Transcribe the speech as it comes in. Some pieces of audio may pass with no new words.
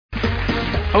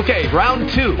Okay, round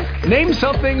 2. Name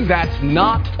something that's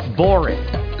not boring.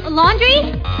 A laundry?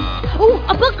 Ooh,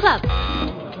 a book club.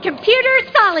 Computer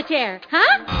solitaire,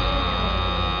 huh?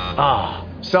 Ah,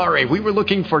 sorry, we were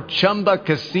looking for Chumba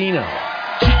Casino.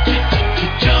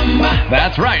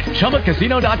 That's right,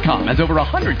 ChumbaCasino.com has over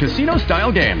 100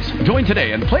 casino-style games. Join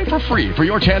today and play for free for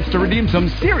your chance to redeem some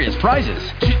serious prizes.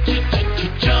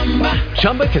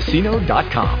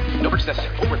 ChumbaCasino.com. No purchase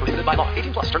necessary. Void where prohibited by law.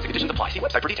 18 plus. Terms and conditions apply. See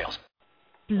website for details.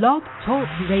 Blog Talk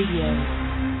Radio.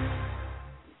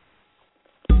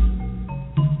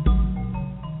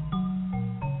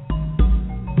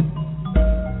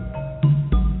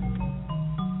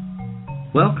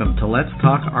 Welcome to Let's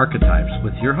Talk Archetypes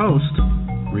with your host,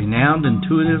 renowned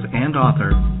intuitive and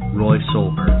author, Roy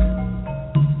Solberg.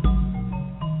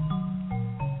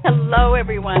 Hello,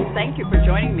 everyone. Thank you for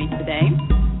joining me today.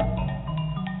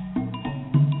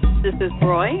 This is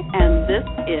Roy, and this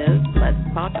is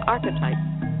Let's Talk Archetypes.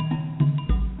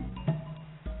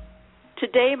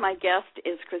 Today, my guest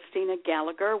is Christina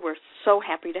Gallagher. We're so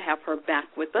happy to have her back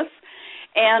with us.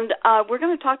 And we're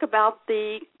going to talk about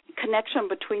the connection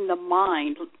between the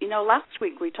mind. You know, last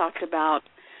week we talked about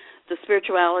the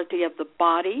spirituality of the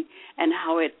body and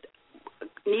how it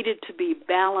needed to be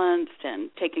balanced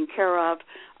and taken care of.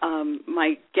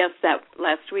 My guest that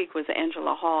last week was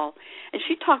Angela Hall, and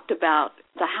she talked about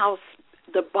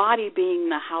the body being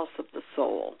the house of the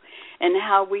soul, and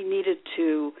how we needed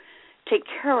to take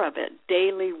care of it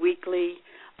daily, weekly,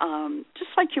 just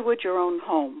like you would your own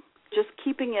home, just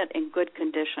keeping it in good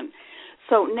condition.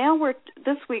 So now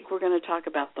this week we're going to talk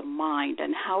about the mind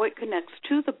and how it connects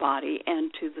to the body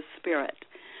and to the spirit.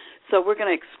 So we're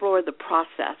going to explore the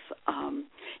process.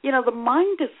 The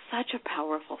mind is such a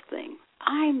powerful thing.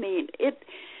 I mean,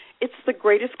 it's the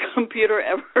greatest computer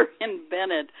ever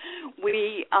invented.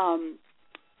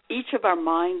 Each of our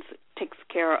minds takes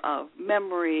care of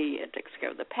memory. It takes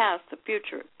care of the past, the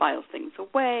future. It files things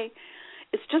away.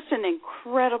 It's just an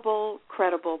incredible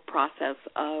process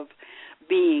of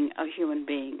being a human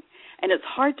being. And it's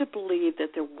hard to believe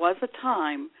that there was a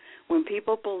time when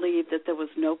people believed that there was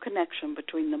no connection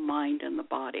between the mind and the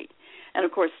body. And,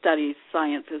 of course,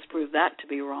 science has proved that to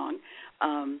be wrong.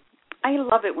 I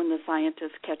love it when the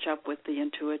scientists catch up with the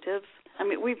intuitives. I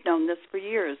mean, we've known this for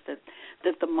years, that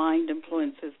the mind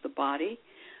influences the body.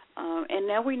 And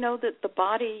now we know that the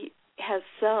body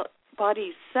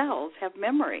cells have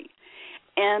memory,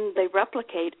 and they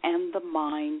replicate, and the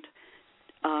mind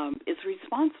is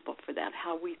responsible for that,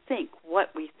 how we think,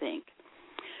 what we think.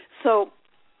 So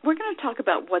we're going to talk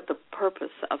about what the purpose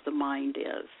of the mind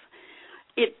is.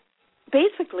 It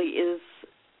basically is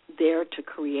there to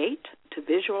create, to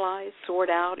visualize, sort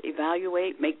out,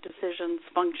 evaluate, make decisions,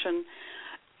 function,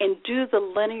 and do the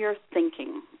linear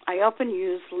thinking. I often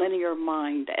use linear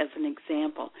mind as an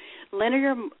example.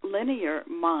 Linear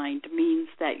mind means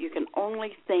that you can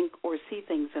only think or see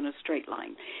things in a straight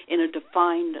line, in a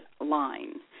defined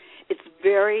line. It's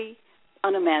very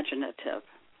unimaginative.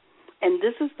 And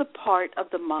this is the part of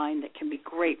the mind that can be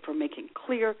great for making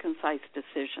clear, concise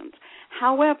decisions.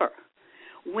 However,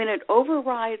 when it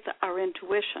overrides our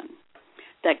intuition,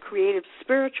 that creative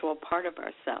spiritual part of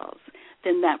ourselves,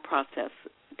 then that process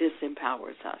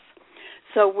disempowers us.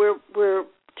 So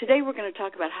today we're going to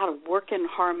talk about how to work in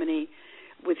harmony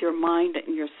with your mind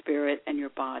and your spirit and your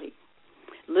body,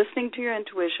 listening to your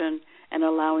intuition and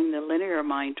allowing the linear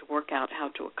mind to work out how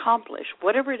to accomplish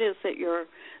whatever it is that you're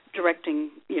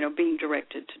being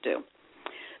directed to do.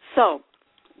 So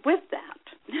with that,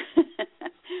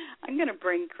 I'm going to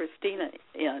bring Christina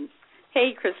in.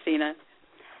 Hey, Christina.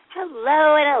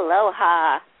 Hello and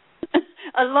aloha.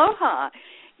 Aloha.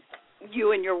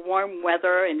 You and your warm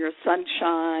weather and your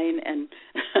sunshine, and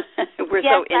we're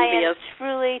so envious. Yes, I am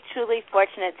truly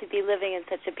fortunate to be living in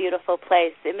such a beautiful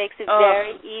place. It makes it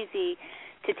very easy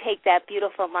to take that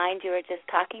beautiful mind you were just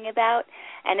talking about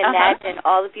and imagine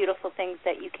all the beautiful things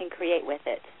that you can create with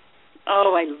it.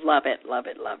 Oh, I love it, love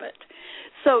it, love it.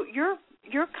 So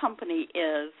your company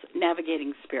is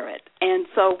Navigating Spirit, and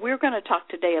so we're going to talk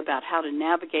today about how to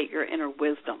navigate your inner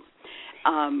wisdom,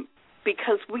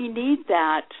 because we need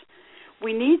that.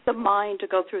 We need the mind to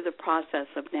go through the process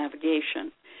of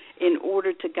navigation in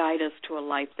order to guide us to a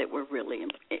life that we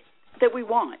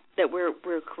want, that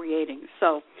we're creating.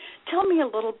 So tell me a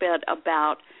little bit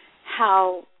about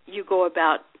how you go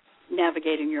about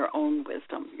navigating your own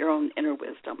wisdom, your own inner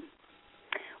wisdom.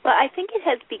 Well, I think it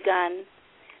has begun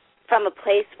from a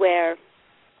place where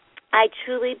I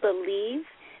truly believe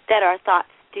that our thoughts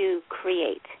do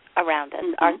create around us.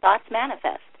 Mm-hmm. Our thoughts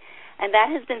manifest. And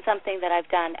that has been something that I've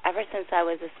done ever since I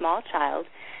was a small child,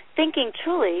 thinking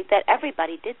truly that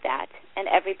everybody did that and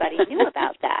everybody knew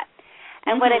about that.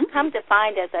 And what I've come to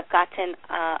find as I've gotten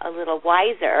a little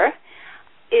wiser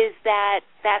is that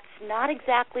that's not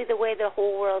exactly the way the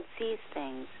whole world sees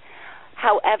things.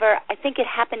 However, I think it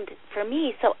happened for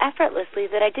me so effortlessly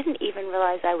that I didn't even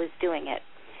realize I was doing it.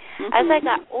 As I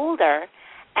got older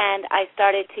and I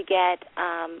started to get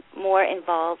more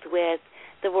involved with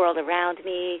the world around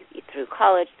me through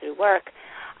college, through work,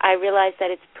 I realized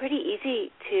that it's pretty easy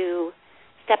to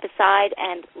step aside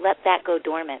and let that go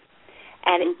dormant.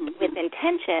 And with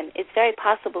intention, it's very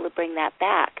possible to bring that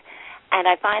back. And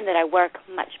I find that I work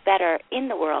much better in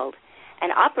the world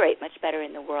and operate much better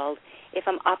in the world if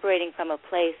I'm operating from a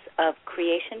place of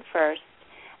creation first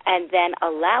and then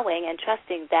allowing and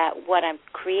trusting that what I'm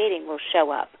creating will show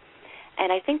up.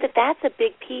 And I think that that's a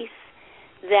big piece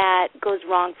that goes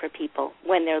wrong for people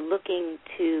when they're looking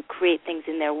to create things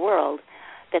in their world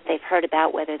that they've heard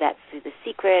about, whether that's through The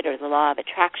Secret or the Law of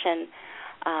Attraction.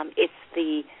 It's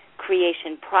the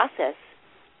creation process,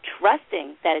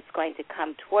 trusting that it's going to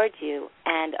come towards you,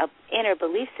 and an inner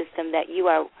belief system that you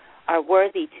are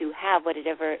worthy to have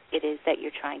whatever it is that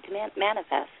you're trying to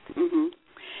manifest.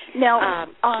 Now,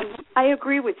 I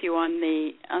agree with you on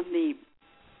the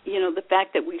the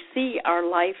fact that we see our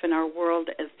life and our world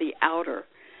as the outer,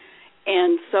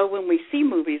 and so when we see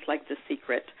movies like The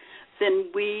Secret,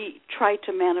 then we try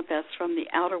to manifest from the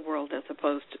outer world as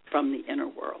opposed to from the inner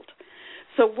world.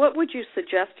 So what would you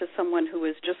suggest to someone who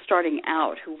is just starting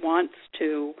out, who wants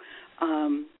to,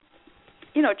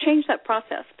 change that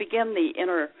process, begin the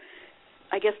inner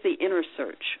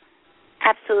search?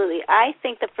 Absolutely. I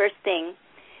think the first thing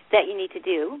that you need to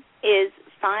do is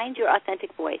find your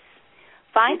authentic voice.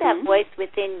 Find that voice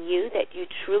within you that you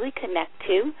truly connect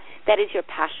to, that is your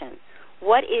passion.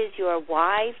 What is your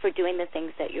why for doing the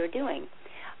things that you're doing?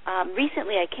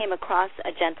 Recently I came across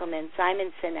a gentleman,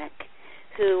 Simon Sinek,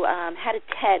 who had a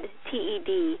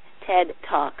TED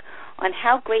talk on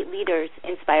how great leaders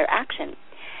inspire action.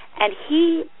 And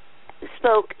he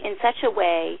spoke in such a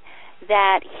way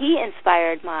that he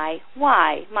inspired my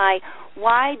why. My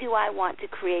why do I want to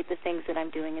create the things that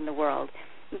I'm doing in the world?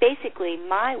 Basically,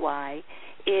 my why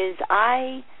is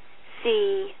I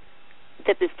see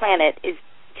that this planet is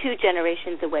 2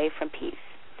 generations away from peace.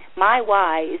 My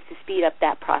why is to speed up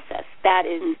that process. That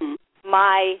is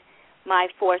my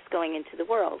force going into the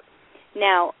world.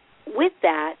 Now, with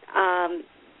that,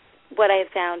 what I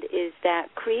have found is that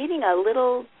creating a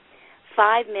little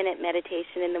 5-minute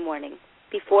meditation in the morning,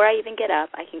 before I even get up,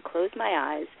 I can close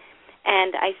my eyes,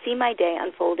 and I see my day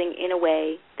unfolding in a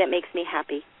way that makes me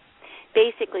happy.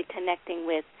 Basically, connecting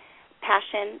with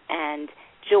passion and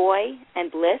joy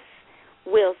and bliss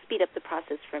will speed up the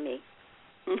process for me.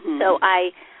 So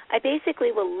I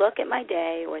basically will look at my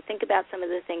day or think about some of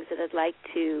the things that I'd like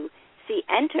to see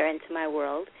enter into my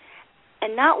world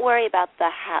and not worry about the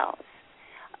hows,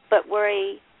 but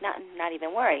worry, not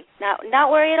even worry,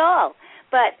 not worry at all,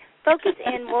 but focus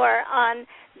in more on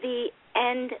the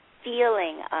end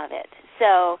feeling of it.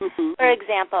 So, for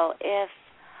example, if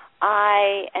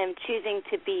I am choosing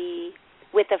to be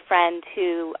with a friend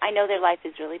who I know their life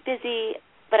is really busy,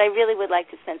 but I really would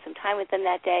like to spend some time with them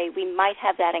that day, we might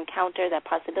have that encounter, that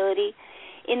possibility.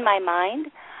 In my mind,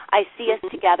 I see us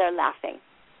together laughing.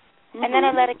 And then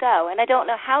I let it go. And I don't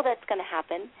know how that's going to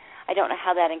happen. I don't know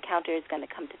how that encounter is going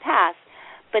to come to pass.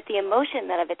 But the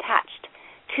emotion that I've attached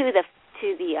to the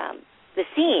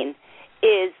scene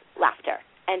is laughter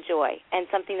and joy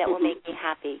and something that will make me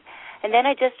happy. And then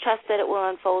I just trust that it will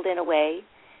unfold in a way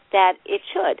that it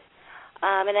should.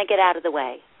 And I get out of the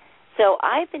way. So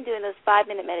I've been doing those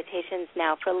 5-minute meditations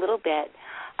now for a little bit.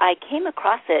 I came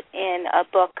across it in a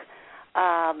book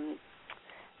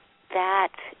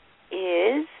that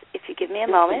is, if you give me a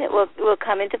moment, it will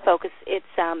come into focus. It's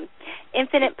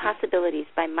Infinite Possibilities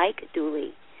by Mike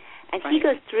Dooley. And he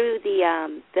goes through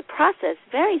the process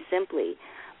very simply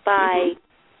by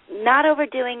not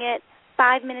overdoing it.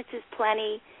 5 minutes is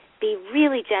plenty. Be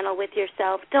really gentle with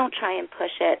yourself. Don't try and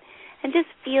push it. And just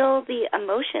feel the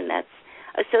emotion that's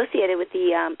associated with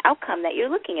the outcome that you're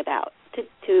looking about to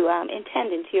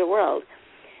intend into your world.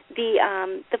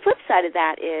 The flip side of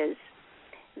that is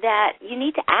that you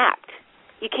need to act.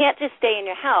 You can't just stay in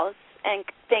your house and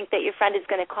think that your friend is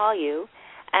going to call you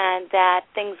and that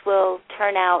things will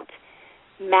turn out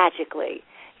magically.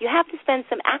 You have to spend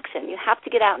some action. You have to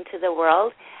get out into the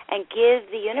world and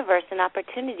give the universe an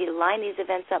opportunity to line these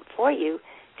events up for you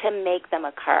to make them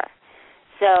occur.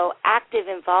 So active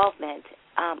involvement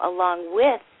along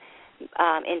with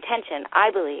intention, I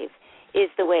believe, is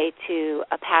the way to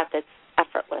a path that's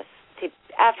effortless, to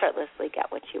effortlessly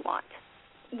get what you want.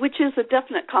 Which is a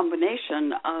definite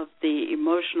combination of the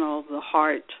emotional, the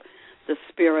heart, the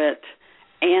spirit,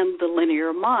 and the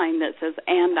linear mind that says,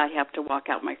 and I have to walk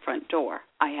out my front door.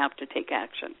 I have to take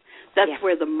action. That's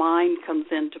where the mind comes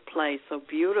into play so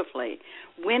beautifully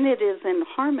when it is in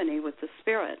harmony with the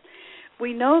spirit.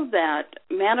 We know that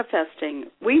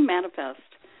we manifest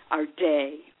our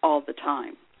day all the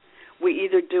time. We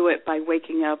either do it by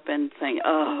waking up and saying,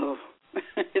 oh,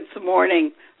 it's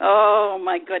morning. Oh,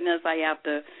 my goodness, I have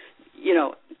to,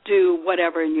 do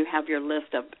whatever, and you have your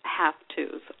list of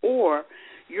have-tos. Or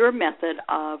your method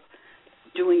of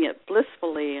doing it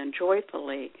blissfully and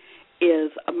joyfully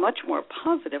is a much more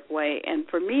positive way. And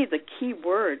for me, the key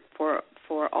word for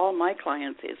all my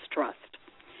clients is trust.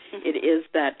 Mm-hmm. It is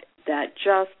that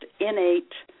just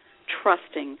innate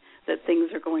trusting that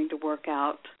things are going to work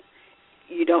out.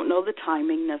 You don't know the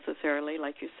timing necessarily,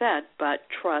 like you said, but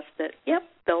trust that, yep,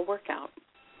 they'll work out.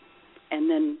 And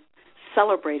then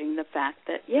celebrating the fact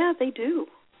that, yeah, they do.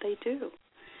 They do.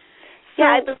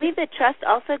 Yeah, I believe that trust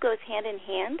also goes hand in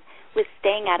hand with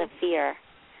staying out of fear.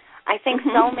 I think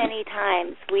so many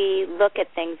times we look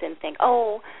at things and think,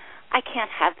 oh, I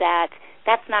can't have that.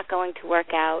 That's not going to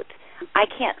work out. I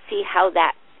can't see how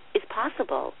that is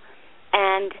possible.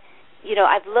 And,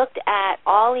 I've looked at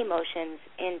all emotions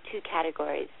in two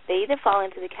categories. They either fall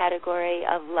into the category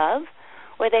of love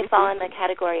or they fall in the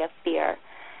category of fear.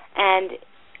 And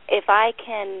if I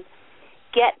can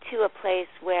get to a place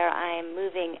where I'm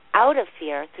moving out of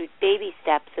fear through baby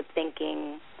steps of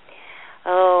thinking,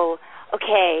 oh,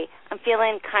 okay, I'm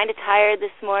feeling kind of tired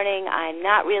this morning. I'm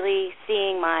not really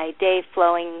seeing my day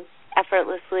flowing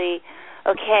effortlessly.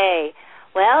 Okay,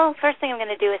 well, first thing I'm going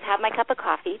to do is have my cup of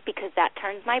coffee because that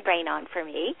turns my brain on for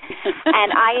me.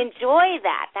 And I enjoy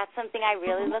that. That's something I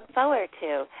really look forward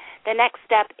to. The next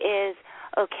step is,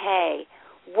 okay,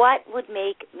 what would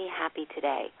make me happy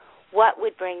today? What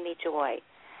would bring me joy?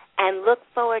 And look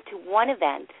forward to one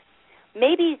event.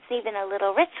 Maybe it's even a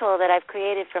little ritual that I've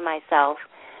created for myself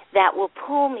that will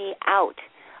pull me out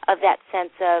of that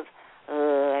sense of,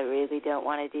 oh, I really don't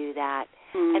want to do that.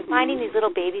 And finding these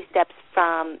little baby steps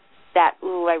from that,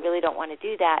 ooh, I really don't want to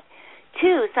do that,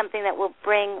 to something that will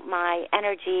bring my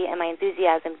energy and my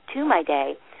enthusiasm to my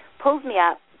day, pulls me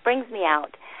up, brings me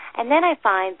out. And then I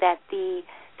find that the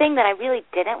thing that I really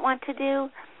didn't want to do,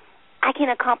 I can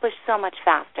accomplish so much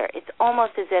faster. It's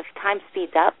almost as if time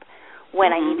speeds up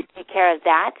when I need to take care of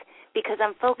that because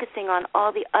I'm focusing on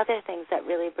all the other things that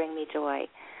really bring me joy.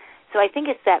 So I think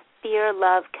it's that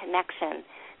fear-love connection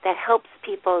that helps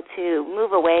people to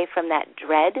move away from that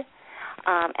dread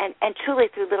and truly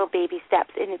through little baby steps.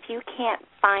 And if you can't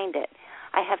find it,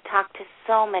 I have talked to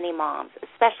so many moms,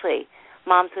 especially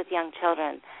moms with young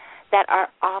children, that are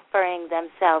offering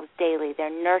themselves daily.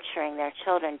 They're nurturing their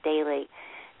children daily,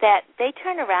 that they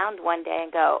turn around one day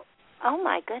and go, oh,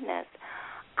 my goodness,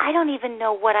 I don't even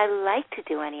know what I like to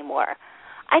do anymore.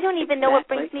 I don't even know what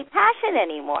brings me passion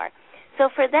anymore. So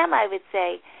for them, I would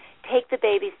say, take the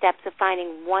baby steps of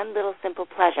finding one little simple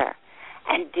pleasure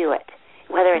and do it,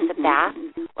 whether it's a bath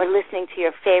or listening to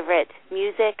your favorite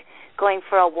music, going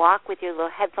for a walk with your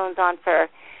little headphones on for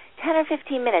 10 or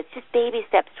 15 minutes, just baby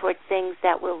steps towards things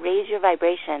that will raise your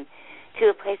vibration to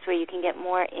a place where you can get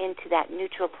more into that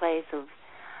neutral place of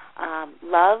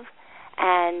love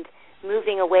and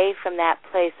moving away from that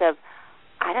place of,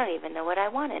 I don't even know what I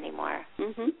want anymore.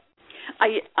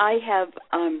 I have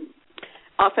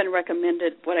often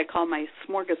recommended what I call my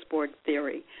smorgasbord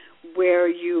theory, where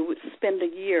you spend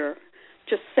a year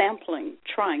just sampling,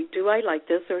 trying, do I like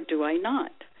this or do I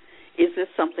not? Is this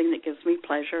something that gives me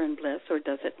pleasure and bliss or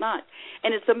does it not?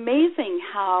 And it's amazing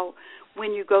how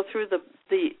when you go through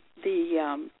the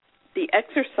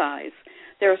exercise,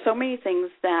 there are so many things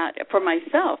that, for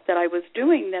myself, that I was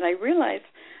doing that I realized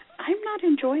I'm not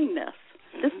enjoying this.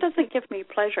 This doesn't give me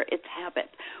pleasure. It's habit.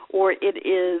 Or it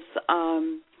is,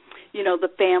 the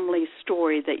family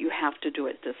story that you have to do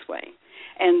it this way.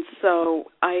 And so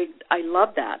I love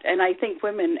that. And I think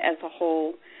women as a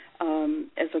whole,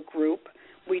 as a group,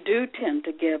 we do tend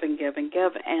to give and give and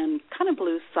give and kind of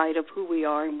lose sight of who we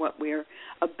are and what we're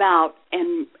about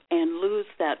and lose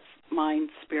that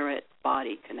mind, spirit,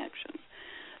 body connection.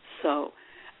 So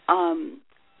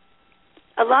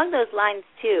along those lines,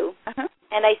 too,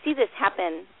 and I see this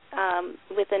happen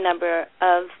with a number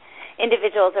of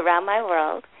individuals around my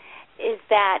world, is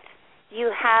that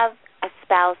you have a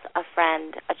spouse, a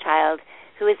friend, a child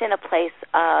who is in a place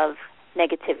of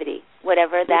negativity,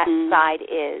 whatever that side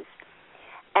is.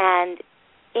 And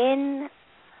in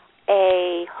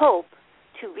a hope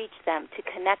to reach them, to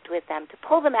connect with them, to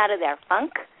pull them out of their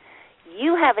funk,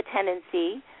 you have a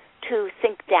tendency to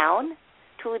sink down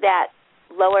to that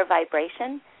lower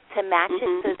vibration to match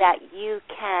it so that you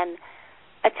can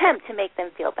attempt to make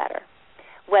them feel better.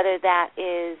 whether that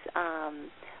is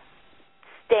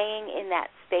staying in that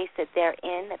space that they're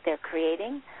in, that they're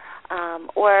creating,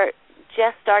 or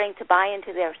just starting to buy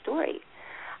into their story.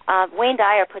 Wayne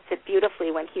Dyer puts it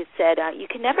beautifully when he said, you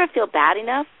can never feel bad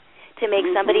enough to make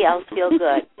somebody else feel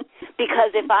good,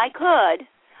 because if I could,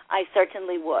 I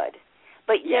certainly would.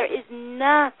 But there is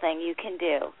nothing you can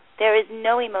do. There is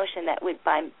no emotion that would,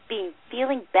 by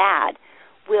feeling bad,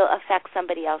 will affect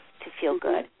somebody else to feel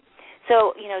good.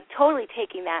 So, totally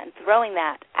taking that and throwing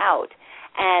that out.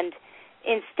 And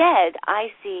instead, I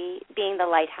see being the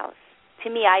lighthouse. To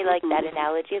me, I like that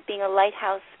analogy of being a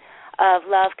lighthouse of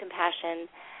love, compassion,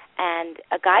 and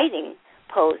a guiding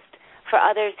post for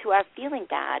others who are feeling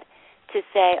bad to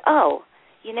say,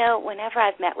 whenever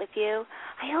I've met with you,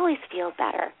 I always feel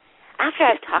better. After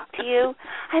I've talked to you,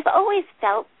 I've always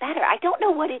felt better. I don't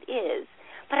know what it is,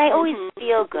 but I always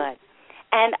feel good.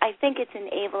 And I think it's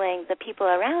enabling the people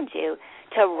around you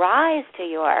to rise to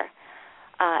your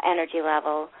energy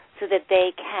level so that they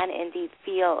can indeed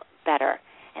feel better.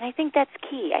 And I think that's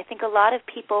key. I think a lot of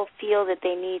people feel that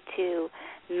they need to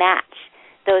match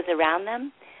those around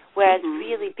them, whereas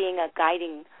really being a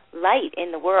guiding light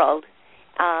in the world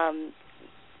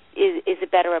is a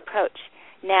better approach.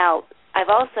 Now, I've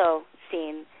also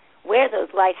seen where those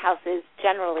lighthouses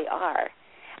generally are,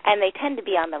 and they tend to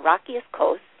be on the rockiest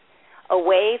coasts,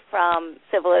 away from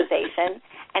civilization,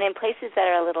 and in places that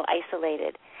are a little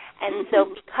isolated. And so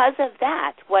because of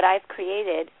that, what I've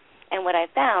created and what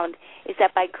I've found is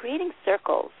that by creating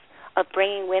circles of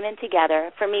bringing women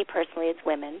together, for me personally it's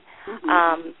women,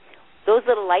 those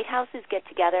little lighthouses get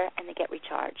together and they get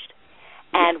recharged.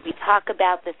 And we talk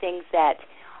about the things that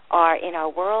are in our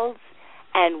worlds,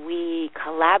 and we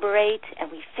collaborate,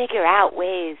 and we figure out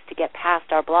ways to get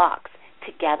past our blocks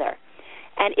together.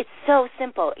 And it's so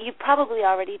simple. You've probably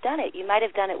already done it. You might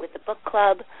have done it with a book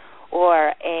club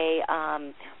or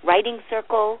a writing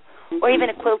circle or even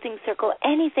a quilting circle.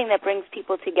 Anything that brings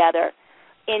people together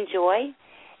in joy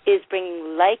is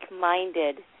bringing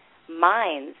like-minded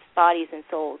minds, bodies, and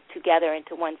souls together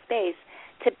into one space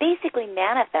to basically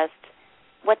manifest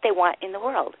what they want in the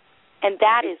world. And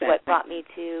that is what brought me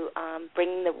to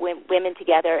bringing the women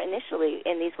together initially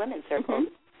in these women's circles.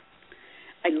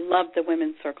 I love the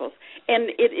women's circles.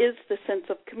 And it is the sense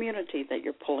of community that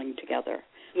you're pulling together,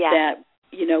 that,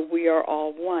 we are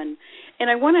all one.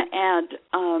 And I want to add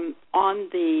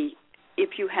if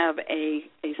you have a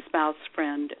spouse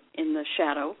friend in the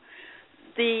shadow,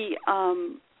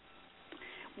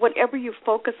 whatever you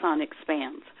focus on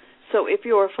expands. So if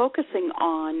you are focusing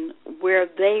on where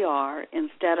they are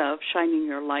instead of shining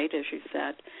your light, as you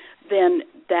said, then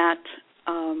that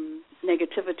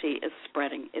negativity is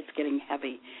spreading. It's getting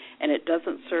heavy, and it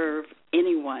doesn't serve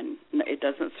anyone. It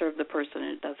doesn't serve the person,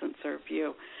 and it doesn't serve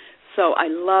you. So I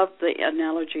love the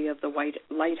analogy of the white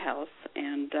lighthouse,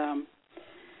 and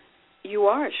you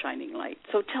are a shining light.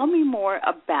 So tell me more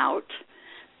about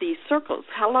these circles.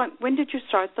 When did you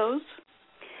start those?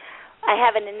 I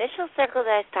have an initial circle that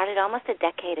I started almost a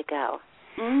decade ago.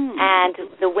 And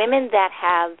the women that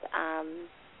have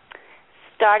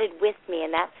started with me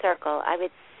in that circle, I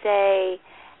would say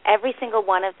every single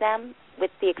one of them,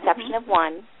 with the exception of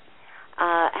one,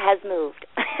 has moved.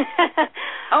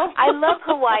 I love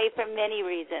Hawaii for many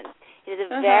reasons. It is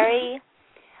a very,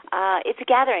 it's a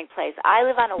gathering place. I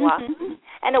live on Oahu,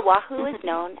 and Oahu is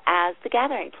known as the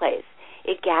gathering place.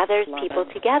 It gathers people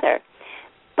together.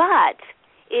 But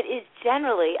it is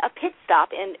generally a pit stop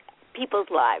in people's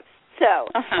lives. So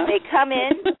they come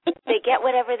in, they get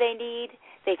whatever they need,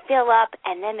 they fill up,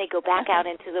 and then they go back out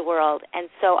into the world. And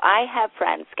so I have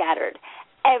friends scattered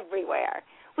everywhere,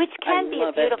 which can be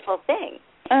a beautiful thing.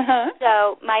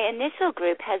 So my initial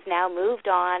group has now moved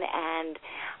on, and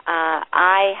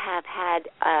I have had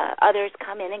others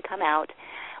come in and come out.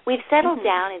 We've settled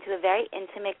down into a very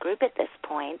intimate group at this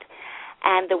point,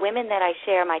 and the women that I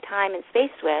share my time and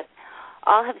space with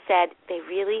all have said they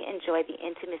really enjoy the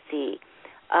intimacy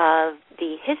of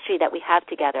the history that we have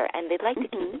together, and they'd like to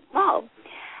keep it small.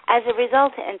 As a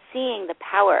result, and seeing the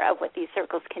power of what these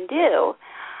circles can do,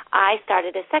 I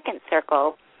started a second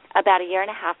circle about a year and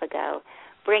a half ago,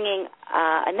 bringing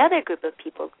another group of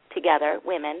people together,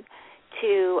 women,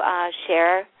 to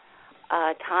share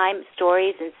time,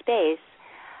 stories, and space,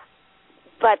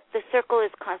 but the circle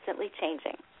is constantly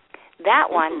changing.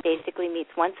 That one basically meets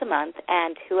once a month,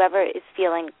 and whoever is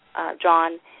feeling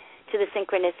drawn to the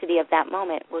synchronicity of that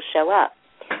moment will show up.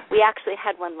 We actually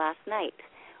had one last night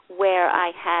where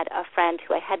I had a friend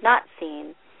who I had not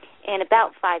seen in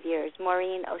about 5 years,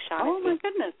 Maureen O'Shaughnessy. Oh, my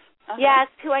goodness. Yes,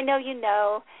 who I know you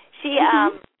know. She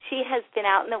has been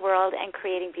out in the world and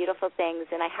creating beautiful things,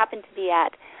 and I happened to be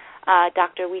at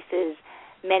Dr. Weiss's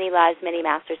Many Lives, Many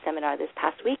Masters seminar this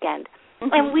past weekend.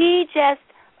 And we just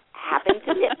happened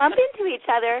to bump into each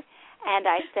other. And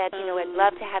I said, I'd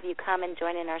love to have you come and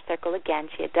join in our circle again.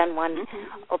 She had done one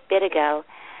a bit ago.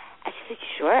 And she said,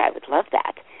 sure, I would love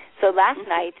that. So last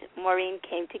night, Maureen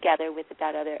came together with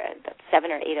about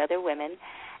 7 or 8 other women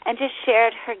and just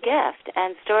shared her gift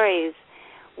and stories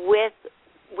with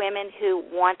women who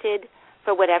wanted,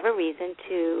 for whatever reason,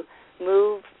 to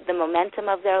move the momentum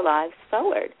of their lives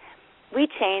forward. We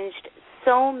changed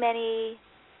so many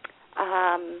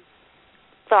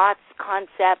thoughts,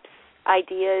 concepts,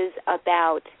 ideas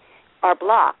about our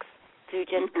blocks through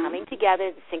just coming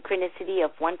together, the synchronicity of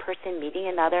one person meeting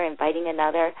another, inviting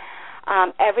another.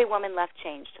 Every woman left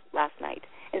changed last night.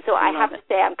 And so I have to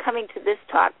say I'm coming to this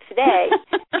talk today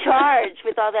charged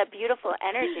with all that beautiful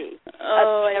energy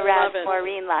around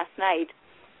Maureen last night.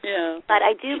 Yeah. But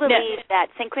I do believe that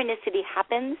synchronicity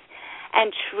happens,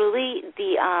 and truly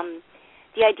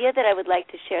the idea that I would like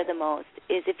to share the most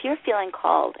is if you're feeling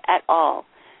called at all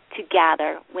to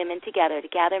gather women together, to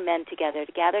gather men together,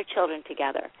 to gather children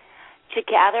together, to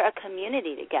gather a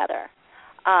community together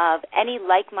of any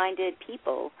like-minded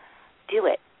people, do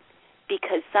it.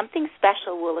 Because something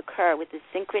special will occur with the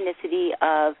synchronicity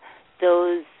of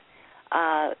those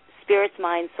spirits,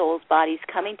 minds, souls, bodies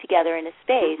coming together in a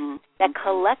space that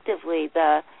collectively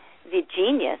the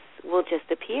genius will just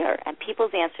appear, and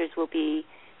people's answers will be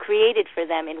created for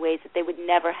them in ways that they would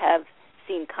never have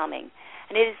seen coming.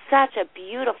 And it is such a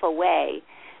beautiful way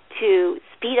to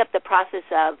speed up the process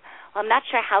of, well, I'm not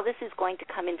sure how this is going to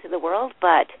come into the world,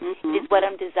 but it is what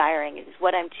I'm desiring, it is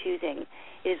what I'm choosing,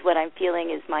 it is what I'm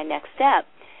feeling is my next step.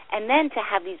 And then to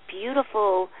have these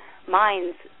beautiful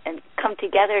minds and come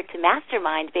together to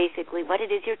mastermind basically what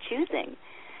it is you're choosing.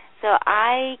 So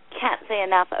I can't say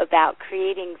enough about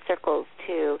creating circles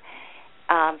to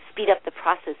speed up the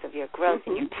process of your growth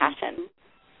and your passion.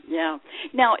 Yeah.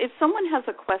 Now, if someone has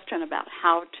a question about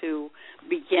how to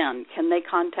begin, can they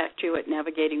contact you at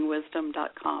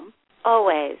navigatingwisdom.com?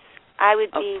 Always. I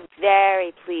would be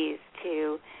very pleased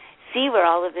to see where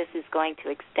all of this is going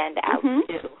to extend out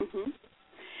to.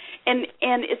 And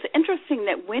it's interesting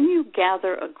that when you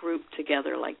gather a group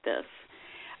together like this,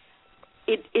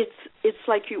 it's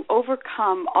like you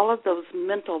overcome all of those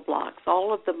mental blocks,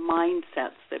 all of the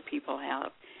mindsets that people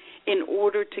have in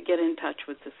order to get in touch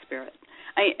with the spirit.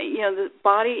 The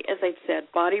body, as I've said,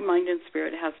 body, mind, and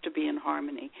spirit has to be in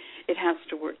harmony. It has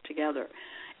to work together.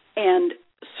 And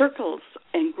circles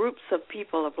and groups of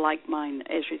people of like mind,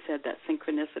 as you said, that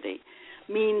synchronicity,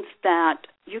 means that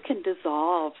you can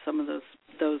dissolve some of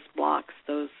those blocks,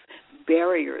 those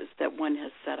barriers that one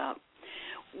has set up.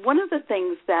 One of the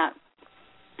things that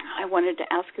I wanted to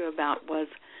ask you about was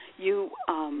you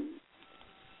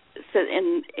said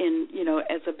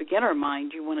as a beginner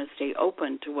mind, you want to stay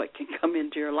open to what can come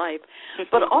into your life,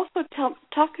 but also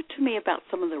talk to me about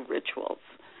some of the rituals.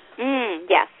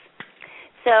 Yes.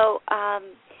 So,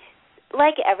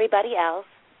 like everybody else,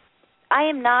 I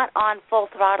am not on full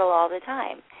throttle all the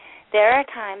time. There are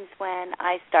times when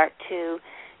I start to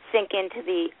sink into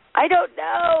the I don't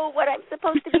know what I'm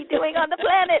supposed to be doing on the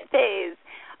planet phase.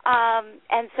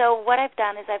 And so what I've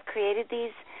done is I've created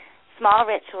these small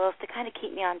rituals to kind of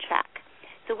keep me on track.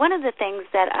 So one of the things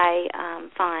that I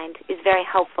find is very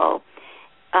helpful,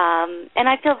 and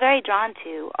I feel very drawn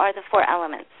to, are the 4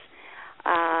 elements,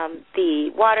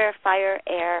 the water, fire,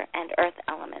 air, and earth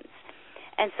elements.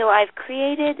 And so I've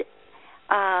created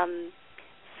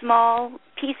small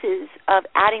pieces of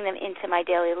adding them into my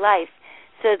daily life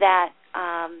so that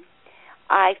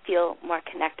I feel more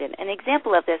connected. An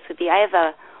example of this would be I have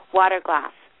a water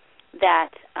glass that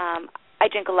I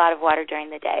drink a lot of water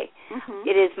during the day.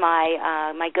 It is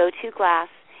my go-to glass.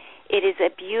 It is a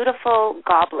beautiful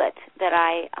goblet that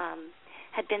I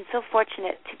had been so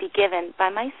fortunate to be given by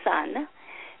my son,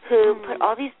 who put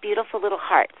all these beautiful little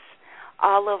hearts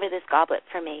all over this goblet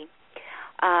for me.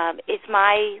 It's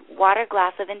my water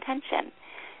glass of intention.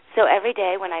 So every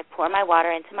day when I pour my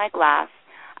water into my glass,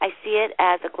 I see it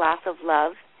as a glass of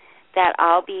love that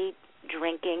I'll be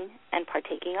drinking and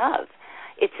partaking of.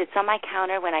 It sits on my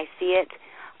counter. When I see it,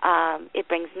 it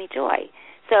brings me joy.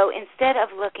 So instead of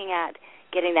looking at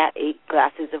getting that 8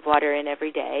 glasses of water in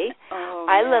every day,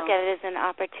 I look at it as an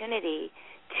opportunity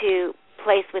to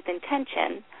place with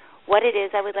intention what it is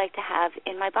I would like to have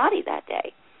in my body that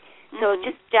day. So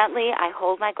just gently, I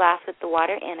hold my glass with the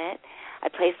water in it. I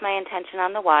place my intention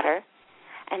on the water,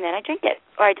 and then I drink it,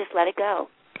 or I just let it go.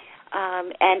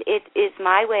 And it is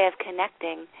my way of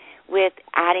connecting with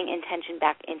adding intention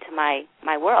back into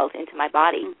my world, into my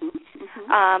body.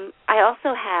 I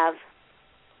also have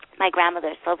my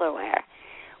grandmother's silverware,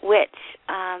 which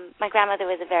my grandmother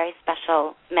was a very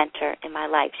special mentor in my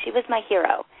life. She was my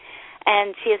hero,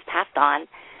 and she has passed on.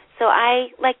 So I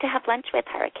like to have lunch with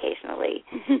her occasionally.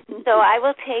 So I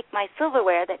will take my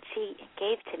silverware that she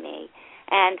gave to me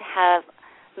and have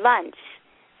lunch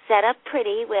set up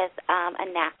pretty with a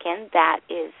napkin that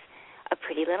is a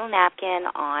pretty little napkin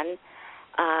on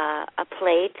a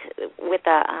plate with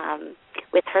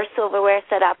her silverware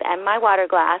set up and my water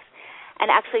glass, and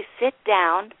actually sit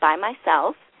down by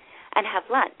myself and have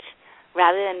lunch.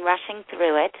 Rather than rushing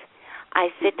through it, I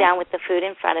sit down with the food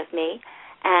in front of me,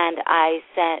 and I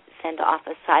send off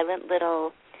a silent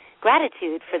little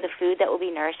gratitude for the food that will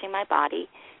be nourishing my body,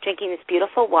 drinking this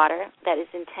beautiful water that is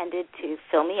intended to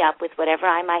fill me up with whatever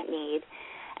I might need,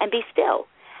 and be still.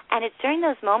 And it's during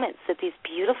those moments that these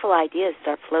beautiful ideas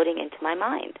start floating into my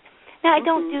mind. Now, I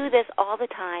don't do this all the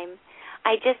time.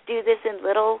 I just do this in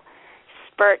little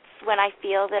spurts when I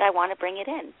feel that I want to bring it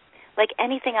in. Like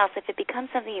anything else, if it becomes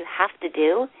something you have to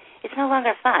do, it's no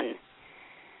longer fun.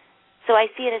 So I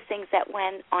see it as things that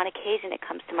when, on occasion, it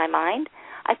comes to my mind,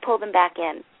 I pull them back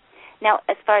in. Now,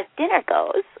 as far as dinner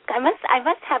goes, I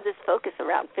must have this focus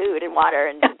around food and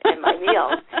water and my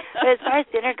meals. But as far as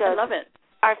dinner goes, I love it.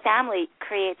 Our family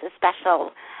creates a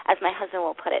special, as my husband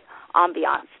will put it,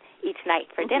 ambiance each night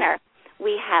for dinner.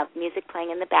 We have music playing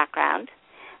in the background.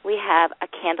 We have a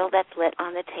candle that's lit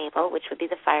on the table, which would be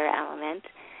the fire element.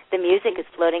 The music is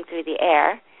floating through the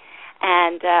air.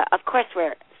 And, of course,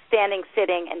 we're standing,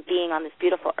 sitting, and being on this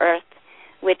beautiful earth,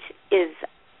 which is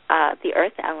the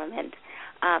earth element.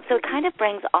 So it kind of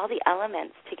brings all the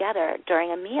elements together during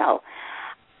a meal.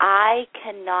 I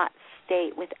cannot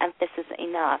state with emphasis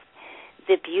enough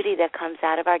the beauty that comes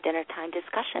out of our dinner time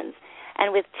discussions.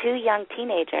 And with two young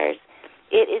teenagers,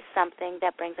 it is something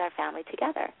that brings our family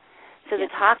together. So the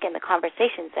talk and the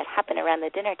conversations that happen around the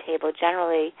dinner table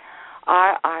generally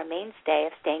are our mainstay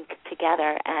of staying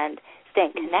together and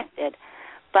staying connected.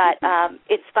 But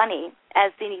it's funny, as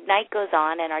the night goes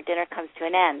on and our dinner comes to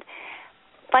an end,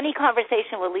 funny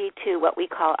conversation will lead to what we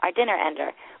call our dinner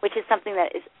ender, which is something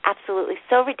that is absolutely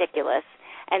so ridiculous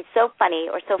and so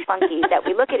funny or so funky that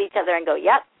we look at each other and go,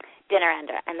 yep, dinner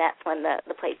ender, and that's when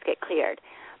the plates get cleared.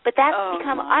 But that's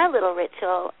become our little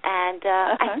ritual, and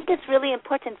I think it's really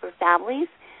important for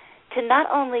families to not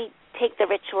only take the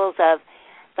rituals of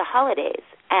the holidays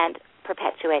and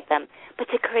perpetuate them,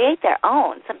 but to create their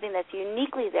own, something that's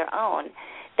uniquely their own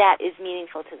that is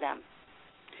meaningful to them.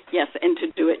 Yes, and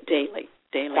to do it daily.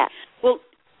 Yes. Well,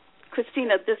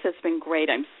 Christina, this has been great.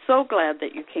 I'm so glad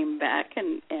that you came back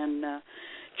and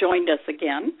joined us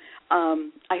again.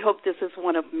 I hope this is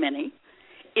one of many.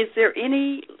 Is there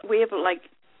we have like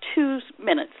 2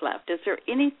 minutes left. Is there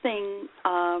anything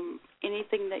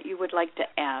that you would like to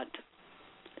add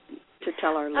to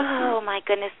tell our listeners? Oh, my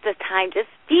goodness, the time just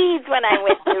speeds when I'm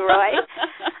with you, Roy.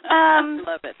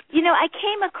 Love it. You know, I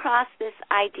came across this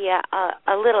idea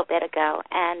a little bit ago,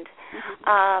 and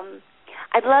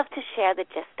I'd love to share the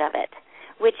gist of it,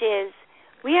 which is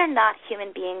we are not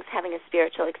human beings having a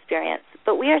spiritual experience,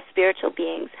 but we are spiritual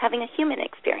beings having a human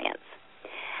experience.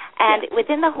 And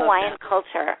within the Hawaiian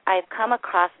culture, I've come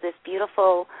across this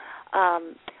beautiful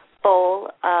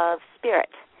bowl of spirit.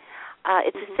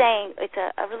 It's a saying, it's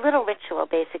a little ritual,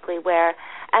 basically, where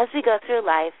as we go through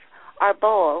life, our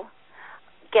bowl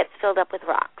gets filled up with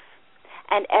rocks.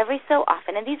 And every so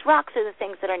often, and these rocks are the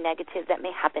things that are negative that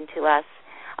may happen to us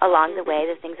along the way,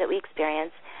 the things that we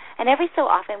experience. And every so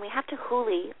often, we have to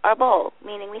huli our bowl,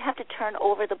 meaning we have to turn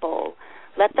over the bowl,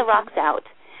 let the rocks out,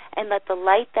 and let the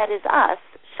light that is us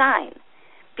shine,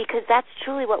 because that's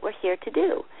truly what we're here to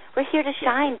do. We're here to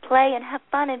shine, play, and have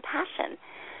fun and passion.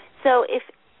 So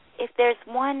if there's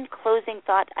one closing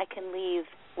thought I can leave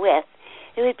with,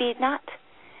 it would be not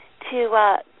to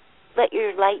let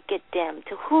your light get dim,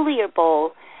 to huli your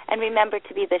bowl, and remember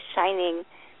to be the shining,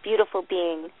 beautiful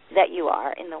being that you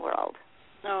are in the world.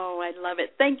 Oh, I love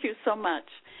it. Thank you so much.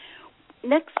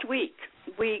 Next week,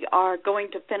 we are going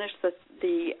to finish the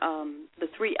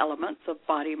 3 elements of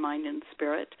body, mind, and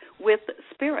spirit with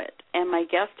spirit. And my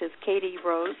guest is Katie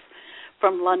Rose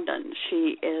from London.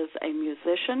 She is a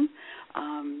musician.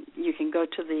 You can go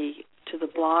to the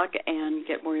blog and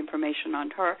get more information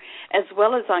on her, as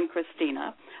well as on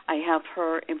Christina. I have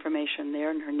her information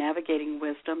there in her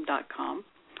navigatingwisdom.com.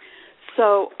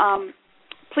 So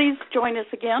please join us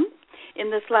again. In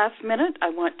this last minute, I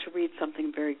want to read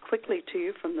something very quickly to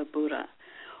you from the Buddha.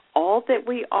 All that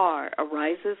we are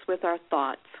arises with our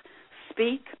thoughts.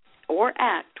 Speak or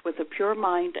act with a pure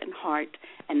mind and heart,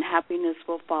 and happiness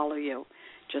will follow you,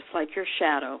 just like your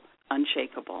shadow,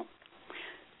 unshakable.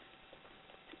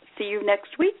 See you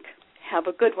next week. Have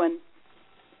a good one.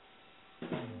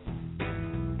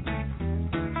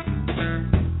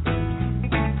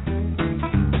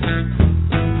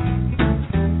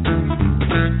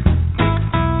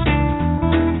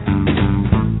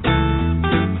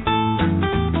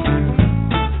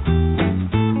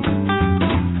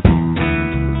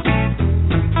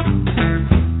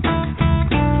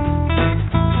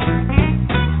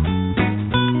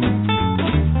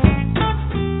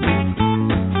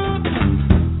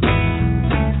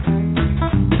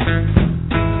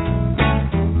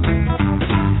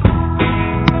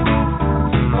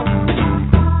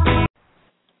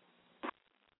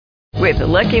 With the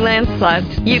Lucky Land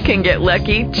Slots, you can get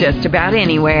lucky just about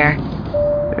anywhere.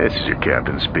 This is your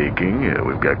captain speaking.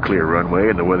 We've got clear runway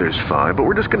and the weather's fine, but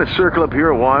we're just going to circle up here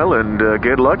a while and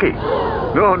get lucky.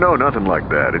 No, nothing like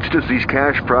that. It's just these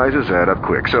cash prizes add up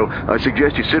quick. So I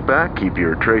suggest you sit back, keep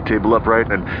your tray table upright,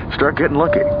 and start getting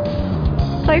lucky.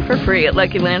 Play for free at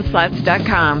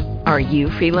LuckyLandSlots.com. Are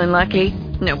you feeling lucky?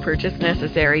 No purchase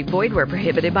necessary. Void where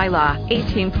prohibited by law.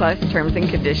 18+ terms and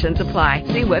conditions apply.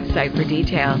 See website for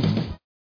details.